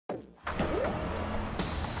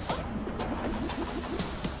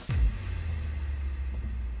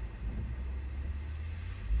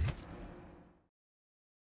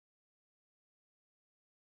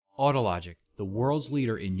Autologic, the world's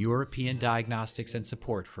leader in European diagnostics and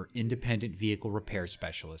support for independent vehicle repair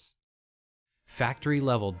specialists.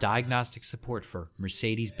 Factory-level diagnostic support for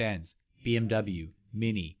Mercedes-Benz, BMW,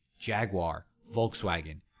 Mini, Jaguar,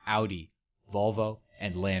 Volkswagen, Audi, Volvo,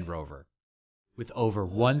 and Land Rover, with over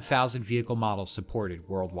 1,000 vehicle models supported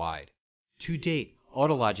worldwide. To date,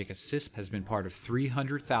 Autologic Assist has been part of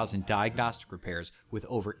 300,000 diagnostic repairs with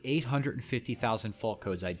over 850,000 fault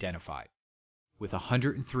codes identified, with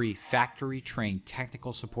 103 factory-trained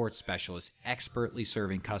technical support specialists expertly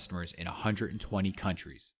serving customers in 120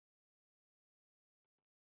 countries.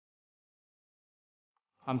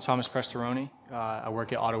 I'm Thomas Prestoroni. I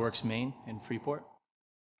work at AutoWorks Maine in Freeport.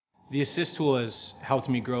 The Assist tool has helped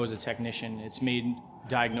me grow as a technician. It's made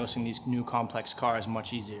diagnosing these new complex cars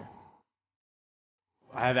much easier.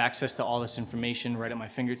 I have access to all this information right at my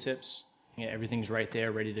fingertips. Everything's right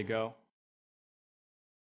there, ready to go.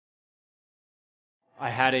 I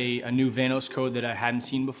had a new Vanos code that I hadn't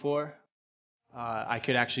seen before. I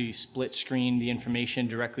could actually split screen the information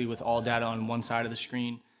directly with all data on one side of the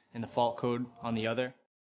screen and the fault code on the other.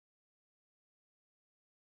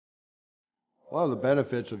 One of the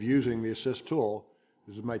benefits of using the Assist tool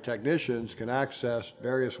is that my technicians can access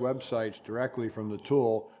various websites directly from the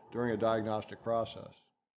tool during a diagnostic process.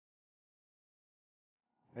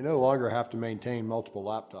 I no longer have to maintain multiple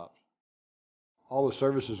laptops. All the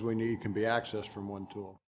services we need can be accessed from one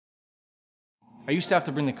tool. I used to have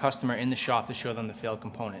to bring the customer in the shop to show them the failed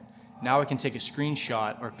component. Now I can take a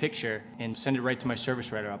screenshot or picture and send it right to my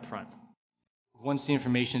service writer up front. Once the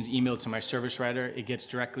information is emailed to my service writer, it gets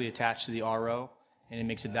directly attached to the RO, and it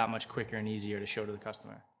makes it that much quicker and easier to show to the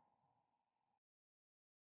customer.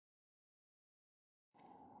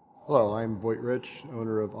 Hello, I'm Voight Rich,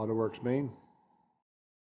 owner of AutoWorks Maine.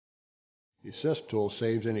 The Assist tool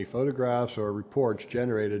saves any photographs or reports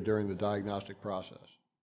generated during the diagnostic process.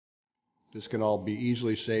 This can all be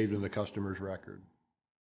easily saved in the customer's record.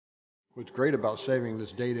 What's great about saving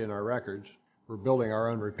this data in our records, we're building our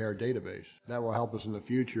own repair database. That will help us in the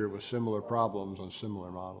future with similar problems on similar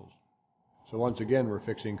models. So once again, we're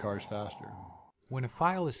fixing cars faster. When a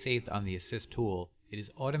file is saved on the Assist tool, it is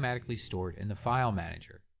automatically stored in the File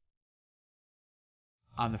Manager.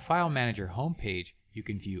 On the File Manager homepage, you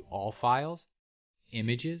can view all files,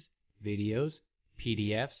 images, videos,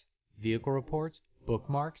 PDFs, vehicle reports,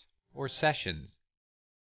 bookmarks, or sessions.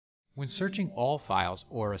 When searching all files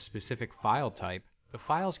or a specific file type, the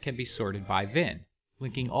files can be sorted by VIN,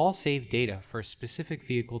 linking all saved data for a specific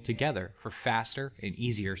vehicle together for faster and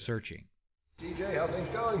easier searching. DJ, how things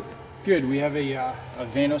going? Good. We have a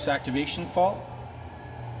Vanos activation fault.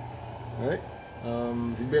 All right.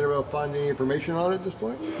 Have you been able to find any information on it at this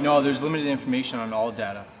point? No, there's limited information on all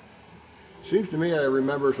data. Seems to me I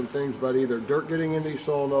remember some things about either dirt getting into these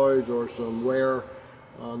solenoids or some wear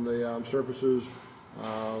on the surfaces.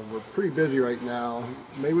 We're pretty busy right now.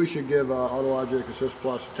 Maybe we should give Autologic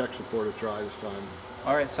AssistPlus tech support a try this time.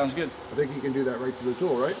 All right, sounds good. I think you can do that right to the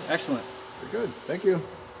tool, right? Excellent. Very good. Thank you.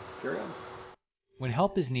 Carry on. When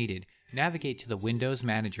help is needed, navigate to the Windows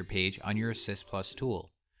Manager page on your AssistPlus tool.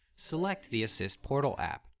 Select the Assist Portal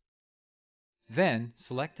app. Then,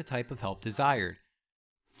 select the type of help desired.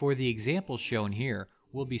 For the example shown here,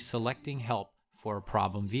 we'll be selecting help for a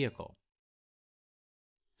problem vehicle.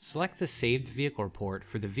 Select the saved vehicle report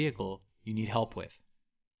for the vehicle you need help with.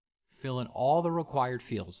 Fill in all the required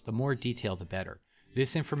fields, the more detail the better.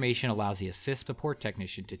 This information allows the Assist support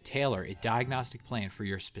technician to tailor a diagnostic plan for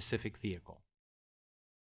your specific vehicle.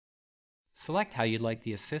 Select how you'd like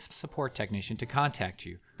the Assist support technician to contact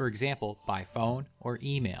you, for example, by phone or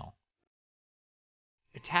email.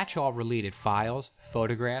 Attach all related files,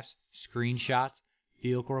 photographs, screenshots,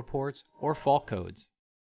 vehicle reports, or fault codes.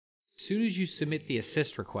 As soon as you submit the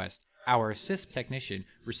Assist request, our Assist technician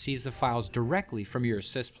receives the files directly from your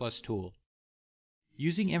AssistPlus tool.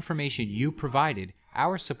 Using information you provided,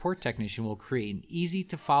 our support technician will create an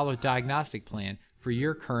easy-to-follow diagnostic plan for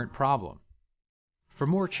your current problem. For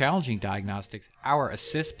more challenging diagnostics, our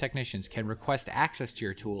Assist technicians can request access to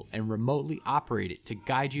your tool and remotely operate it to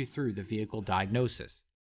guide you through the vehicle diagnosis.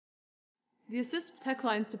 The Assist Tech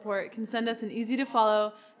Line support can send us an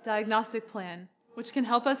easy-to-follow diagnostic plan, which can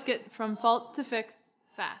help us get from fault to fix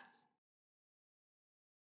fast.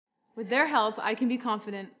 With their help, I can be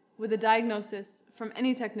confident with a diagnosis from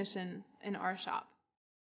any technician in our shop.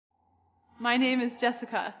 My name is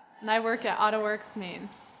Jessica, and I work at AutoWorks Maine.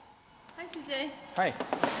 Hi, CJ. Hi.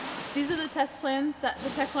 These are the test plans that the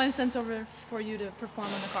Tech Line sent over for you to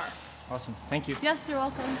perform on the car. Awesome. Thank you. Yes, you're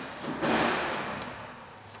welcome.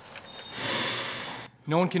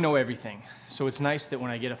 No one can know everything, so it's nice that when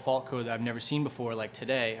I get a fault code that I've never seen before, like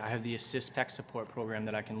today, I have the Assist tech support program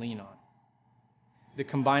that I can lean on. The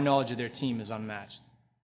combined knowledge of their team is unmatched.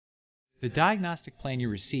 The diagnostic plan you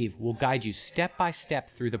receive will guide you step by step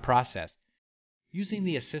through the process. Using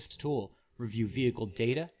the Assist tool, review vehicle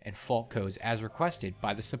data and fault codes as requested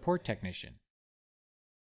by the support technician.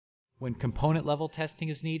 When component level testing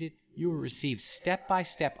is needed, you will receive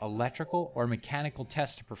step-by-step electrical or mechanical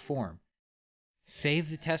tests to perform. Save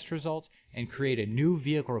the test results and create a new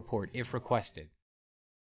vehicle report if requested.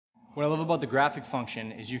 What I love about the graphic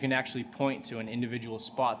function is you can actually point to an individual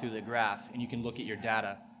spot through the graph and you can look at your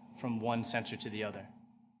data from one sensor to the other.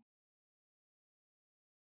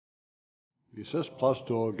 The AssistPlus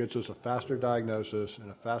tool gets us a faster diagnosis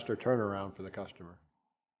and a faster turnaround for the customer.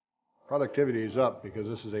 Productivity is up because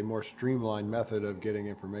this is a more streamlined method of getting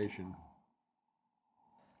information.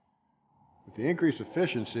 With the increased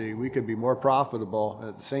efficiency, we could be more profitable and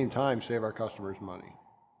at the same time save our customers money.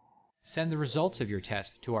 Send the results of your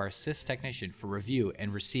test to our Assist technician for review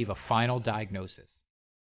and receive a final diagnosis.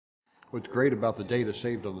 What's great about the data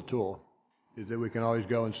saved on the tool is that we can always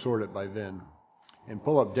go and sort it by VIN and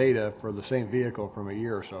pull up data for the same vehicle from a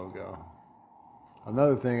year or so ago.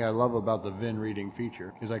 Another thing I love about the VIN reading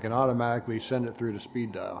feature is I can automatically send it through to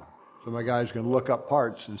speed dial, so my guys can look up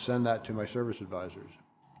parts and send that to my service advisors.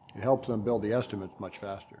 It helps them build the estimates much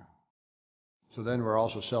faster. So then we're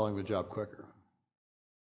also selling the job quicker.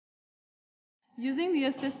 Using the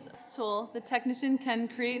Assist tool, the technician can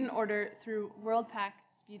create an order through WorldPack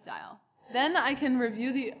speed dial. Then I can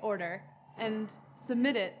review the order and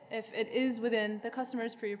submit it if it is within the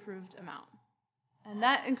customer's pre-approved amount. And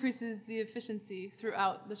that increases the efficiency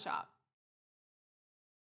throughout the shop.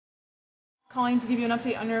 Calling to give you an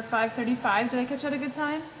update on your 535. Did I catch you at a good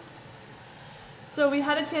time? So we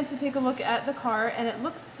had a chance to take a look at the car, and it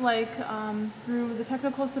looks like through the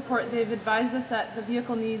technical support they've advised us that the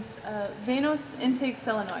vehicle needs a Vanos intake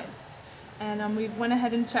solenoid. And we went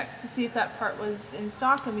ahead and checked to see if that part was in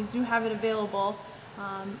stock, and we do have it available.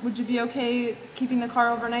 Would you be okay keeping the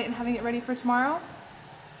car overnight and having it ready for tomorrow?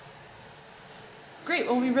 Great,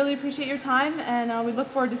 well we really appreciate your time, and we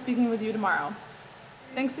look forward to speaking with you tomorrow.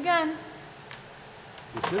 Thanks again.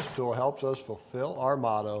 The Assist tool helps us fulfill our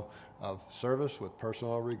motto of service with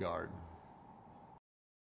personal regard.